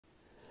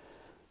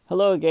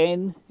Hello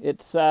again,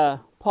 it's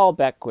Paul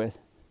Beckwith.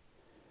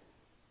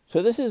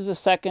 So this is the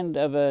second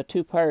of a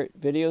two-part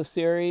video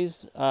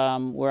series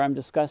where I'm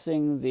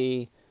discussing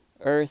the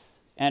Earth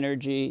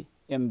Energy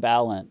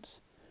Imbalance.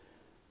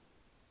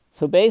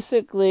 So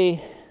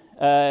basically,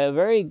 a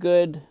very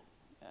good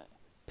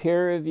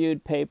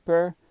peer-reviewed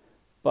paper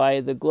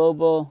by the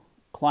Global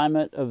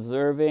Climate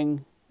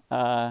Observing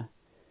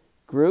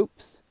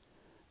groups,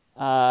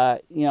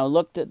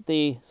 looked at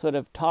the sort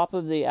of top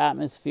of the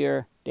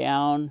atmosphere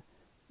down,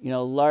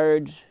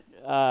 large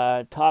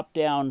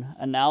top-down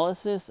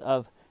analysis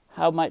of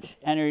how much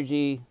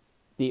energy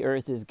the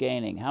Earth is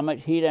gaining, how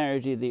much heat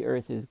energy the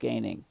Earth is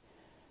gaining.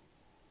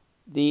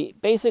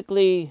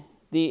 Basically,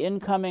 the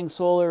incoming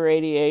solar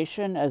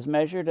radiation, as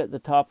measured at the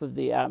top of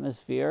the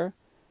atmosphere,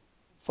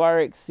 far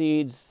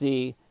exceeds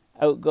the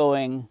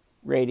outgoing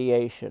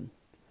radiation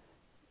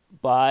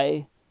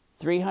by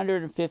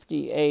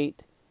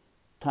 358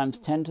 times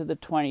 10 to the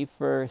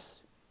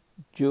 21st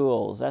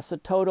joules. That's the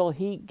total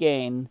heat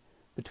gain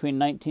between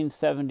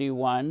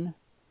 1971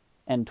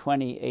 and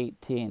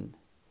 2018.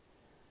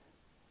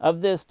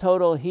 Of this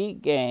total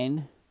heat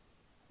gain,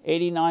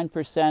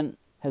 89%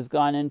 has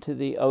gone into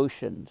the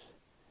oceans,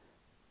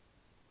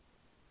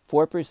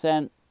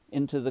 4%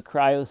 into the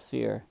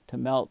cryosphere to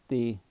melt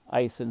the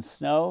ice and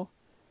snow,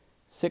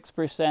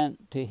 6%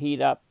 to heat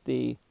up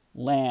the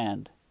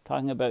land,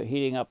 talking about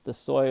heating up the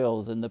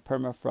soils and the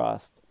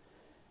permafrost,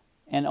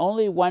 and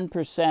only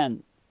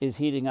 1% is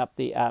heating up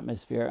the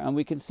atmosphere. And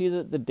we can see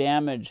that the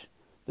damage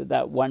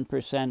that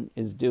 1%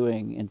 is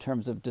doing in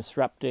terms of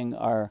disrupting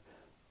our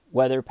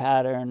weather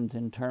patterns,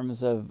 in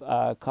terms of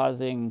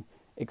causing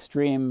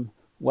extreme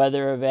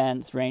weather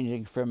events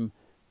ranging from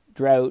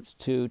droughts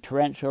to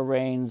torrential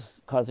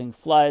rains, causing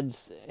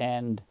floods,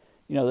 and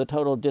the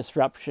total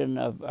disruption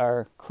of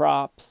our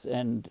crops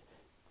and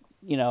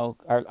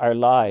our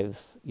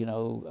lives.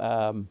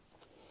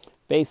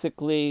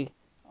 Basically,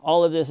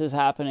 all of this is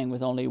happening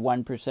with only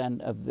 1%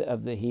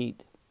 of the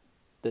heat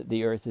that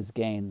the Earth has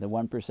gained, the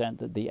 1%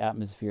 that the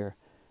atmosphere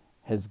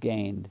has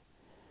gained.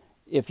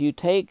 If you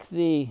take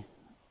the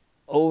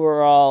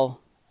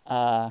overall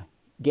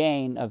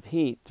gain of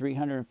heat,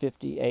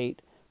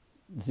 358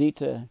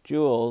 Zeta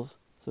joules,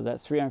 so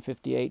that's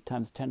 358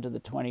 times 10 to the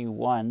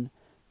 21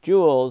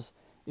 joules,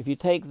 if you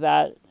take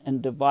that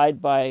and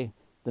divide by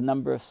the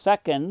number of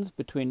seconds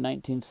between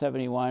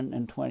 1971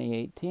 and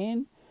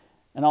 2018,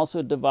 and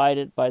also divide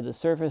it by the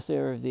surface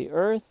area of the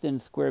Earth in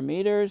square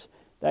meters,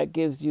 that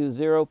gives you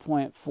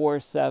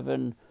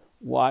 0.47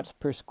 watts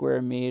per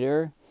square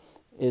meter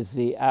is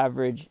the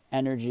average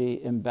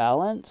energy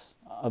imbalance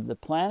of the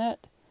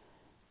planet.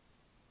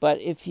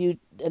 But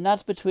and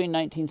that's between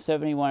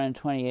 1971 and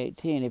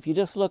 2018. If you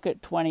just look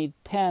at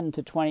 2010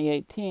 to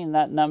 2018,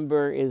 that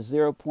number is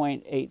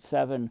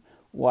 0.87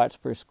 watts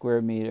per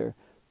square meter.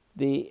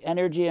 The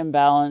energy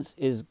imbalance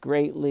is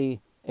greatly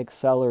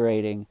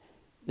accelerating.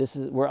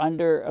 We're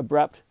under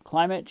abrupt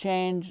climate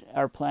change.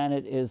 Our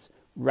planet is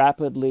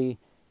rapidly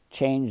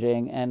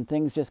changing, and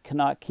things just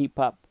cannot keep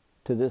up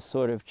to this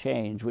sort of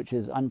change, which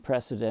is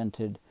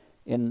unprecedented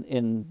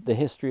in the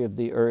history of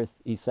the Earth,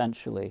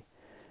 essentially.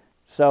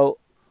 So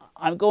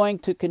I'm going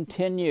to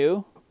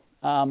continue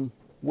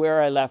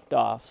where I left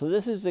off. So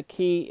this is the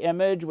key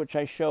image which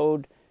I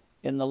showed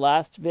in the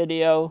last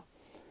video,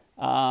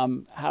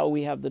 how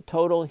we have the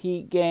total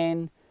heat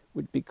gain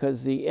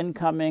because the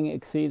incoming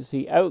exceeds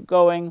the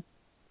outgoing.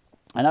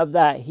 And of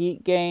that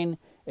heat gain,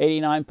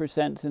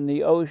 89% is in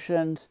the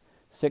oceans,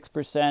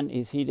 6%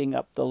 is heating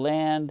up the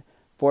land,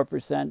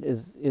 4%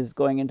 is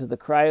going into the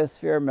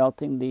cryosphere,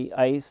 melting the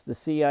ice, the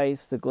sea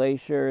ice, the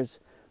glaciers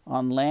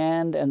on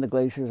land and the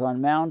glaciers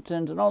on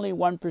mountains, and only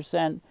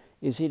 1%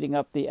 is heating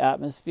up the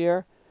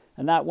atmosphere.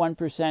 And that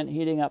 1%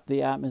 heating up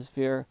the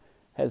atmosphere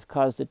has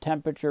caused a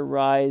temperature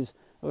rise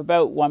of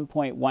about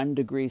 1.1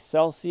 degrees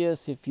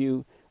Celsius if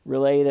you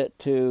relate it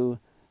to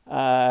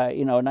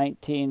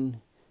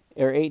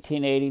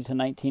 1880 to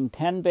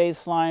 1910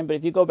 baseline. But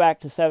if you go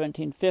back to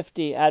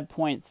 1750, add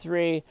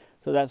 0.3,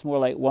 so that's more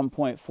like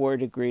 1.4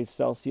 degrees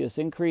Celsius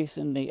increase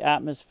in the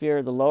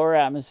atmosphere, the lower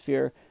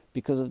atmosphere,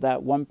 because of that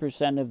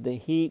 1% of the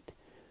heat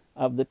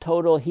of the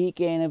total heat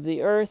gain of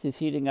the Earth is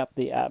heating up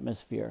the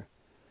atmosphere.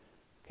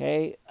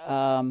 Okay,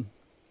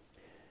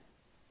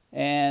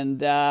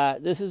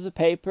 this is a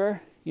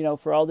paper,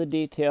 for all the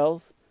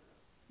details.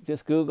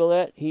 Just Google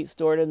it, heat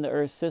stored in the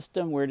Earth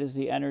system, where does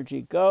the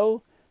energy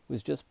go?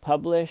 Was just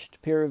published,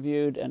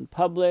 peer-reviewed and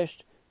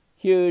published.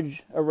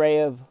 Huge array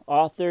of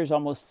authors,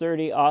 almost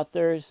 30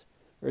 authors,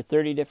 or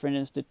 30 different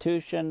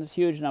institutions,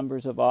 huge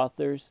numbers of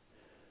authors.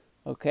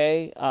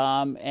 Okay,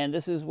 and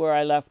this is where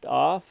I left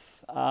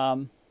off.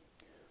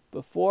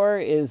 Before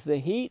is the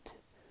heat.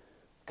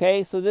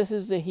 Okay, so this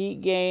is the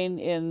heat gain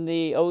in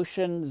the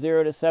ocean,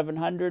 0 to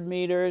 700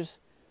 meters.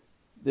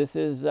 This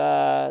is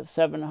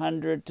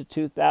 700 to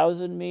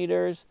 2,000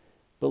 meters.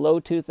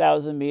 Below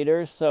 2,000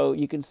 meters, so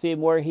you can see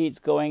more heat's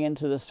going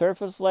into the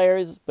surface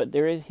layers, but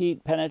there is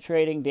heat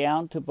penetrating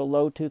down to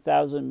below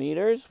 2,000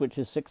 meters, which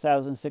is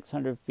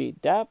 6,600 feet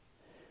depth.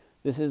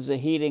 This is the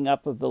heating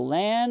up of the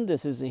land.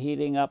 This is the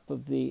heating up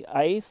of the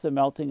ice, the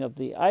melting of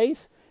the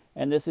ice.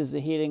 And this is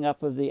the heating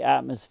up of the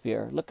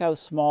atmosphere. Look how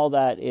small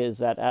that is,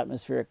 that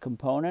atmospheric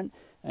component.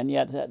 And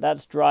yet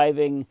that's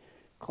driving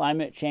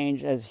climate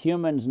change as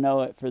humans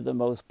know it for the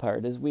most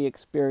part, as we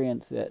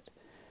experience it.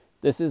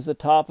 This is the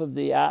top of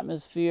the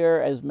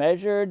atmosphere as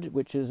measured,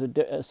 which is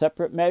a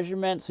separate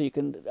measurement. So you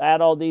can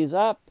add all these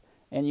up,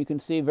 and you can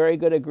see very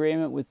good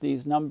agreement with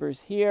these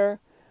numbers here.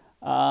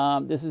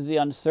 This is the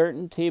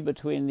uncertainty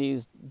between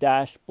these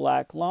dashed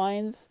black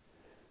lines.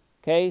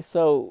 Okay,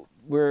 so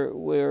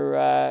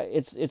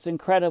it's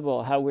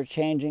incredible how we're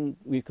changing.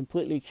 We've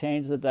completely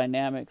changed the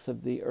dynamics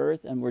of the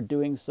Earth, and we're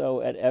doing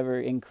so at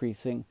ever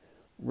increasing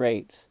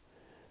rates.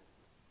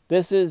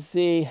 This is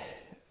the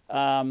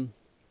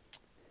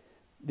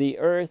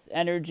Earth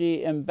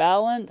Energy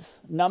Imbalance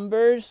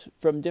numbers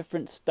from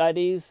different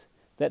studies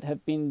that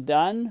have been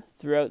done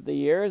throughout the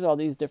years, all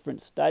these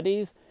different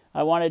studies.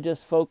 I want to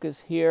just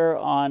focus here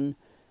on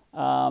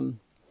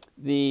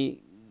the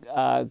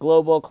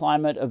Global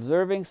Climate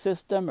Observing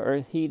System,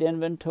 Earth Heat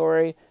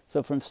Inventory.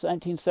 So from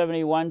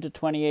 1971 to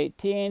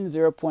 2018,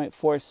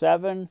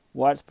 0.47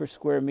 watts per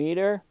square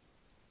meter.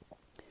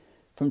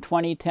 From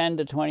 2010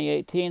 to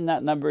 2018,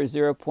 that number is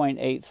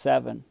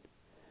 0.87.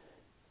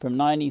 From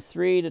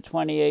 93 to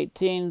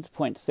 2018, it's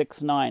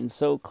 0.69.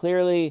 So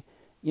clearly,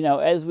 you know,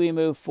 as we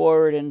move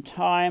forward in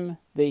time,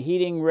 the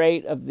heating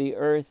rate of the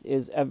Earth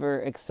is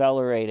ever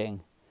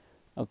accelerating.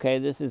 Okay,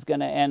 this is going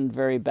to end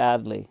very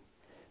badly.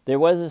 There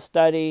was a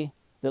study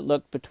that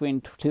looked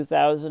between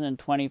 2000 and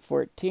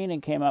 2014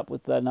 and came up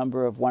with a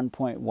number of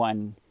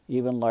 1.1,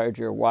 even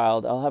larger,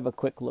 wild. I'll have a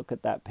quick look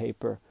at that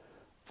paper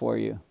for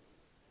you.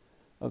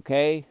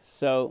 Okay,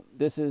 so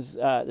this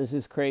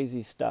is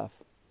crazy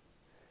stuff.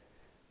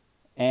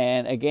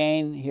 And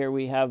again, here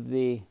we have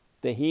the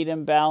heat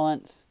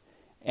imbalance.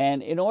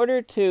 And in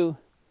order to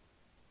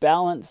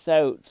balance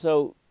out,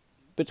 so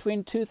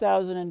between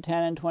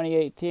 2010 and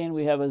 2018,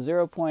 we have a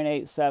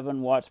 0.87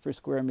 watts per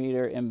square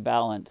meter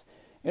imbalance.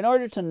 In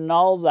order to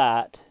null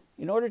that,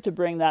 in order to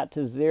bring that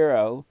to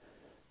zero,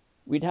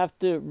 we'd have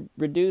to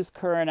reduce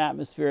current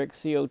atmospheric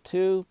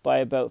CO2 by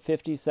about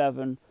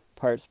 57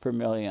 parts per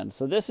million.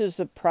 So this is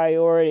a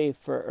priority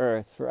for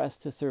Earth. For us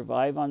to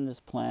survive on this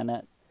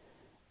planet,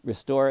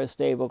 restore a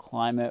stable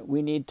climate,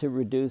 we need to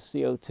reduce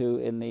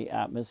CO2 in the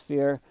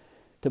atmosphere.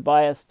 To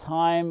buy us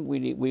time,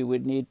 we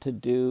would need to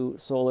do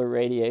solar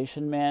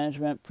radiation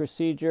management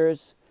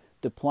procedures,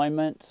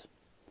 deployments.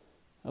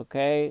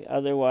 Okay,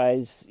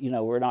 otherwise, you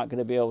know, we're not going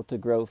to be able to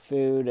grow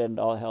food, and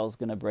all hell's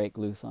going to break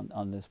loose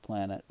on this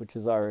planet, which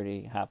is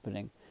already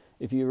happening.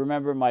 If you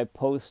remember my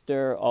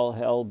poster, all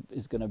hell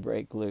is going to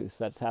break loose.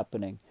 That's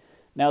happening.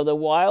 Now, the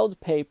wild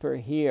paper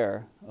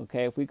here,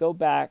 okay, if we go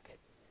back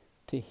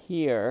to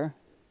here,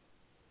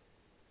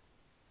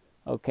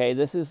 okay,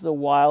 this is the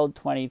wild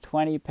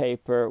 2020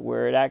 paper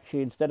where it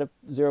actually, instead of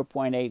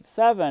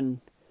 0.87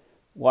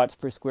 watts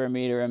per square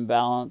meter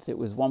imbalance, it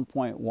was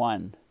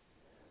 1.1.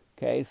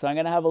 Okay, so I'm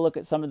going to have a look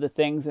at some of the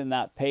things in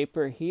that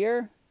paper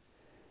here.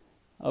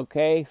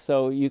 Okay,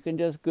 so you can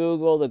just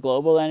Google the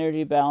global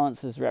energy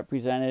balance is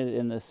represented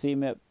in the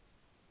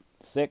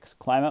CMIP-6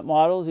 climate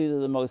models. These are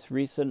the most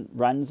recent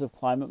runs of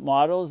climate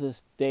models.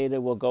 This data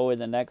will go in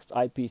the next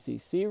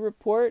IPCC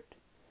report.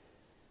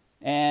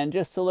 And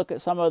just to look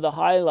at some of the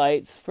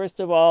highlights, first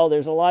of all,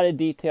 there's a lot of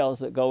details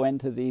that go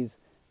into these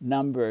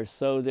numbers.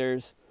 So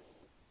there's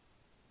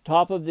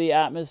top of the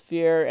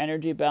atmosphere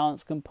energy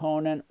balance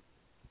component.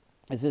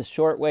 This is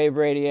shortwave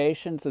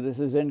radiation. So this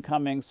is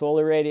incoming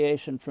solar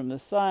radiation from the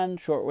sun,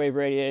 shortwave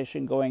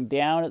radiation going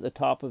down at the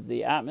top of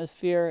the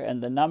atmosphere.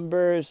 And the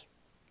numbers,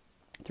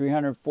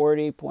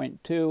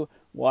 340.2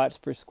 watts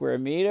per square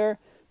meter.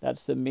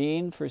 That's the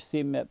mean for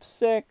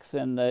CMIP-6,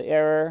 and the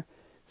error,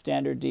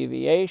 standard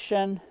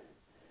deviation.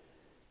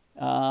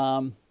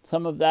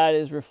 Some of that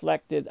is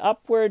reflected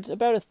upwards.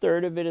 About a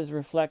third of it is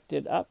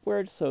reflected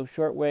upwards. So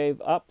shortwave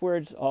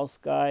upwards, all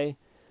sky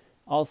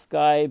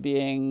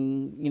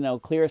being, you know,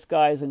 clear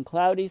skies and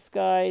cloudy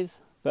skies.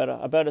 But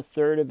about a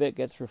third of it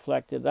gets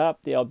reflected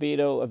up. The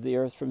albedo of the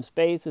Earth from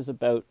space is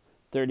about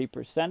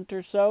 30%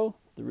 or so,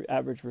 the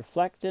average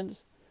reflectance.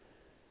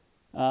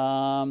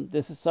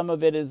 Some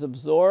of it is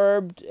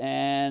absorbed,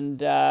 and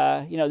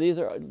you know,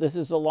 this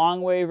is the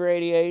long wave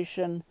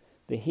radiation.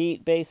 The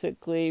heat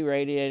basically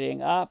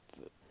radiating up.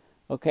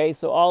 Okay,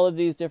 so all of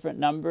these different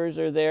numbers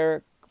are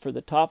there for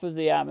the top of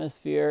the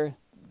atmosphere,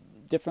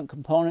 different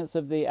components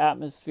of the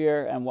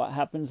atmosphere, and what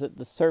happens at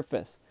the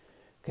surface.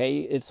 Okay,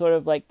 it's sort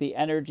of like the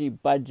energy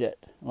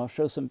budget. I'll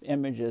show some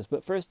images.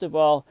 But first of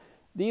all,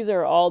 these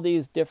are all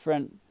these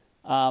different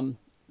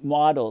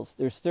models.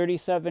 There's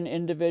 37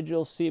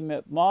 individual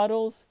CMIP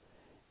models,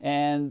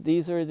 and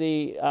these are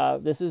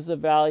this is the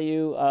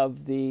value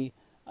of the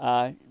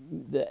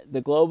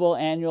global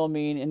annual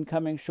mean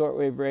incoming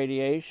shortwave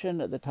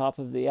radiation at the top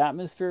of the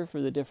atmosphere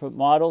for the different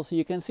models. So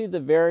you can see the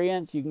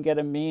variance. You can get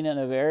a mean and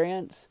a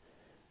variance.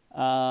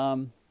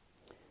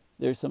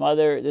 There's some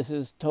other, this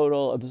is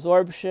total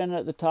absorption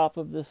at the top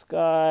of the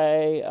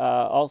sky,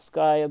 all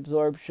sky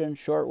absorption,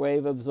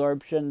 shortwave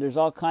absorption. There's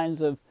all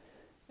kinds of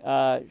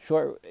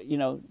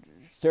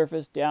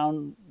surface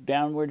downward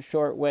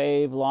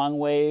shortwave, long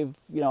wave,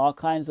 all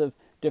kinds of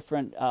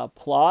different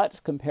plots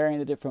comparing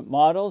the different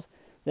models.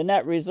 The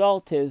net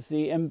result is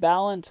the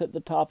imbalance at the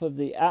top of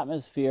the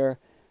atmosphere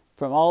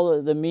from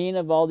all the mean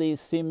of all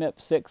these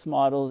CMIP6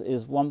 models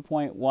is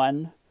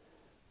 1.1,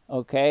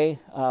 okay,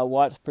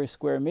 watts per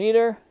square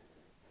meter.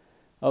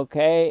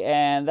 Okay,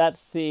 and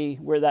that's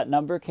where that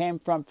number came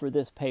from for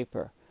this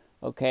paper.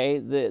 Okay,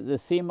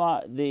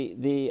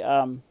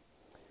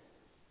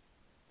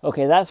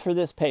 okay, that's for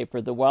this paper,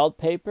 the Weld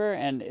paper,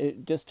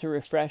 and just to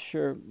refresh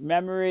your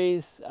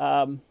memories,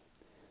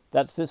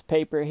 that's this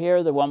paper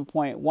here, the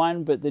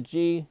 1.1, but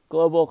the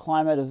Global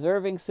Climate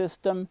Observing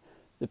System,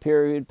 the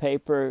peer-reviewed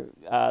paper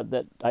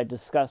that I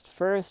discussed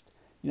first,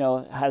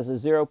 has a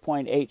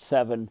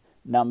 0.87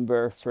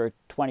 number for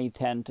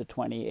 2010 to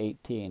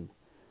 2018.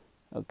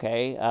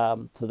 Okay,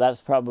 so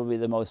that's probably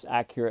the most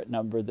accurate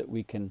number that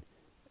we can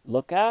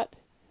look at.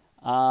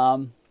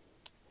 And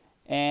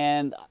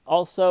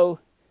also,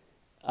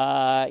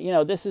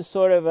 this is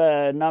sort of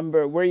a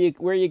number where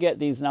you get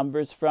these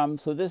numbers from.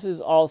 So this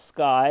is all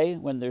sky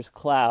when there's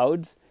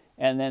clouds,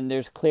 and then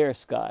there's clear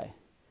sky.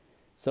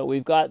 So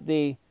we've got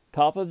the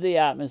top of the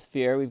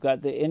atmosphere. We've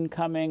got the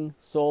incoming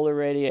solar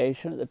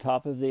radiation at the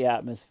top of the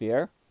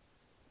atmosphere.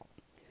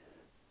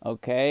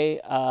 Okay.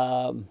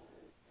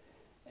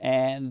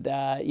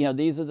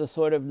 These are the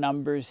sort of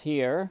numbers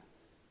here,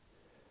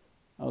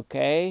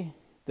 okay,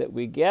 that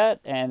we get.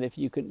 And if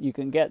you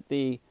can get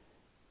the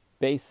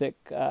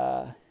basic,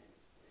 there's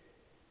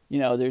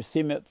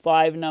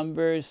CMIP5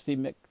 numbers,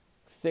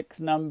 CMIP6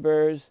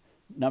 numbers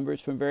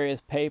from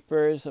various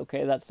papers.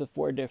 Okay, that's the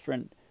 4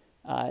 different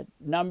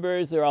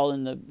numbers. They're all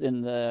in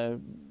the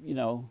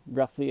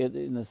roughly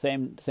in the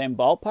same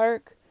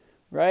ballpark,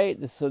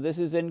 right? So this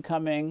is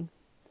incoming.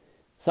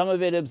 Some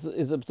of it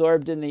is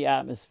absorbed in the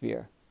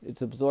atmosphere.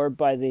 It's absorbed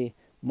by the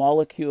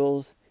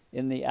molecules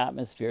in the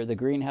atmosphere, the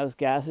greenhouse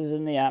gases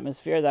in the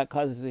atmosphere. That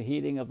causes the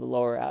heating of the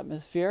lower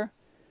atmosphere.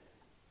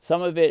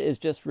 Some of it is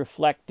just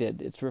reflected.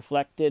 It's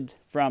reflected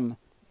from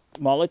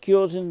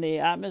molecules in the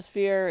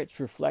atmosphere. It's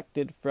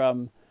reflected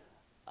from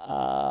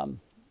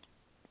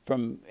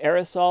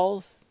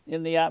aerosols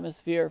in the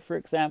atmosphere, for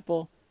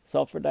example,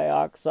 sulfur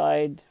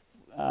dioxide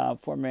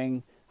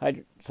forming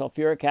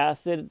sulfuric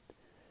acid.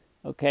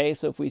 Okay,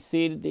 so if we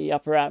seed the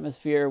upper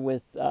atmosphere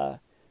with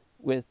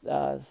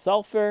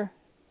sulfur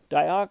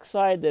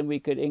dioxide, then we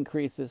could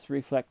increase this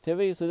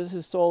reflectivity. So this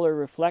is solar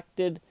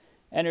reflected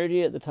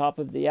energy at the top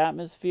of the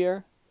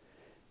atmosphere.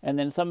 And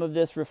then some of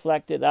this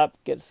reflected up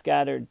gets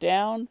scattered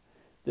down.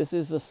 This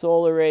is the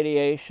solar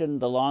radiation,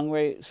 the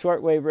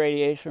shortwave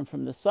radiation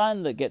from the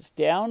sun that gets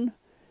down.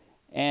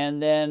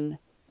 And then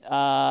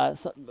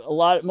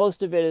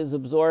most of it is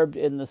absorbed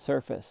in the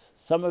surface.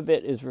 Some of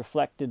it is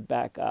reflected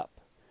back up.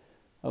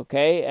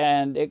 Okay,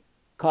 and it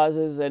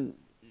causes and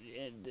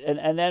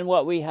then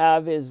what we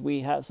have is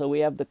we have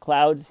the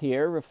clouds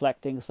here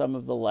reflecting some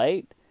of the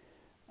light.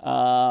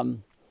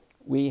 And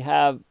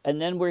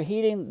then we're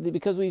heating,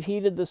 because we've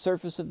heated the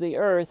surface of the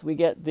Earth, we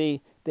get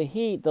the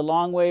heat, the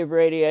long wave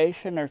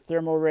radiation or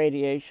thermal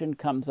radiation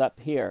comes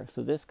up here.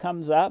 So this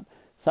comes up.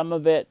 Some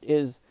of it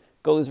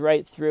goes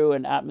right through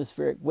an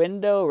atmospheric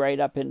window, right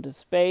up into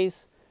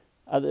space.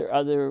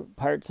 Other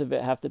parts of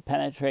it have to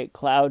penetrate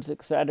clouds,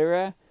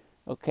 etc.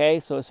 Okay,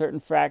 so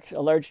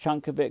a large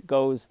chunk of it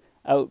goes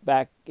out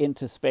back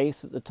into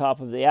space at the top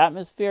of the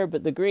atmosphere,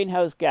 but the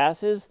greenhouse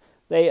gases,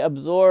 they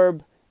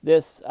absorb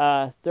this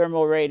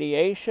thermal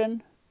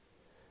radiation.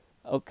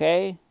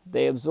 Okay,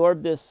 they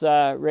absorb this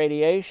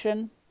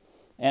radiation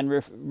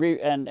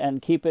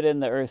and keep it in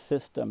the Earth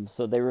system.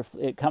 So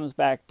it comes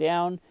back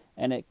down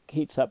and it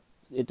heats up.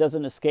 It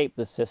doesn't escape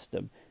the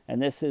system,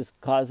 and this is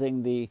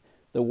causing the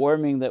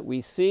warming that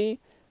we see.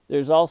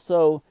 There's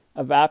also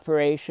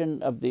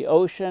evaporation of the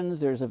oceans,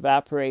 there's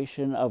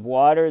evaporation of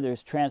water,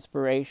 there's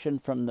transpiration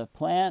from the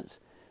plants.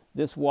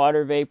 This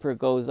water vapor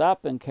goes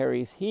up and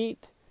carries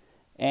heat,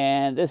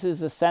 and this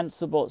is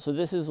so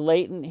this is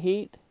latent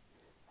heat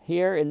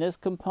here in this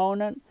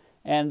component,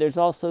 and there's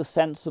also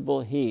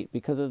sensible heat.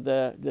 Because of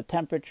the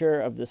temperature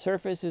of the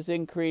surface is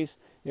increased,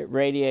 it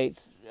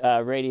radiates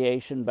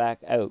radiation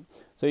back out.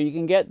 So you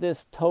can get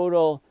this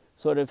total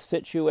sort of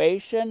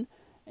situation.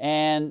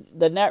 And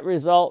the net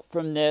result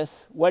from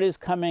this, what is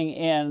coming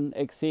in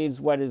exceeds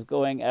what is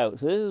going out.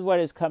 So this is what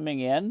is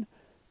coming in,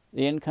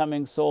 the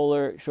incoming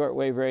solar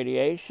shortwave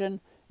radiation,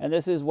 and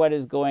this is what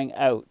is going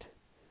out.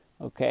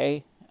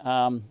 Okay,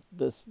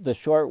 the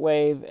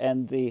shortwave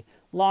and the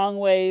long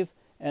wave,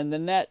 and the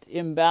net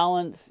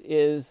imbalance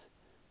is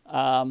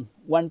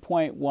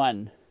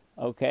 1.1.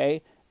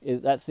 Okay,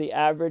 that's the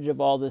average of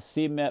all the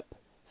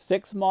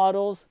CMIP6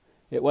 models.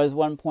 It was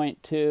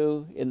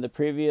 1.2 in the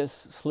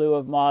previous slew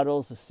of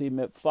models, the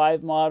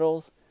CMIP5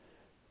 models.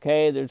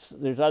 Okay,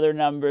 there's other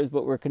numbers,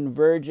 but we're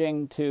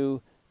converging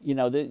to,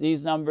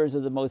 these numbers are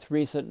the most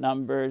recent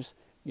numbers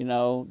you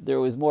know, there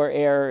was more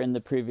air in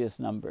the previous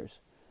numbers.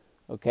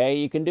 Okay,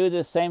 you can do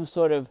this same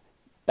sort of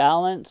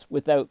balance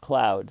without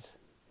clouds.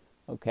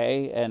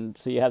 Okay, and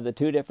so you have the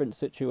two different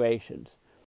situations.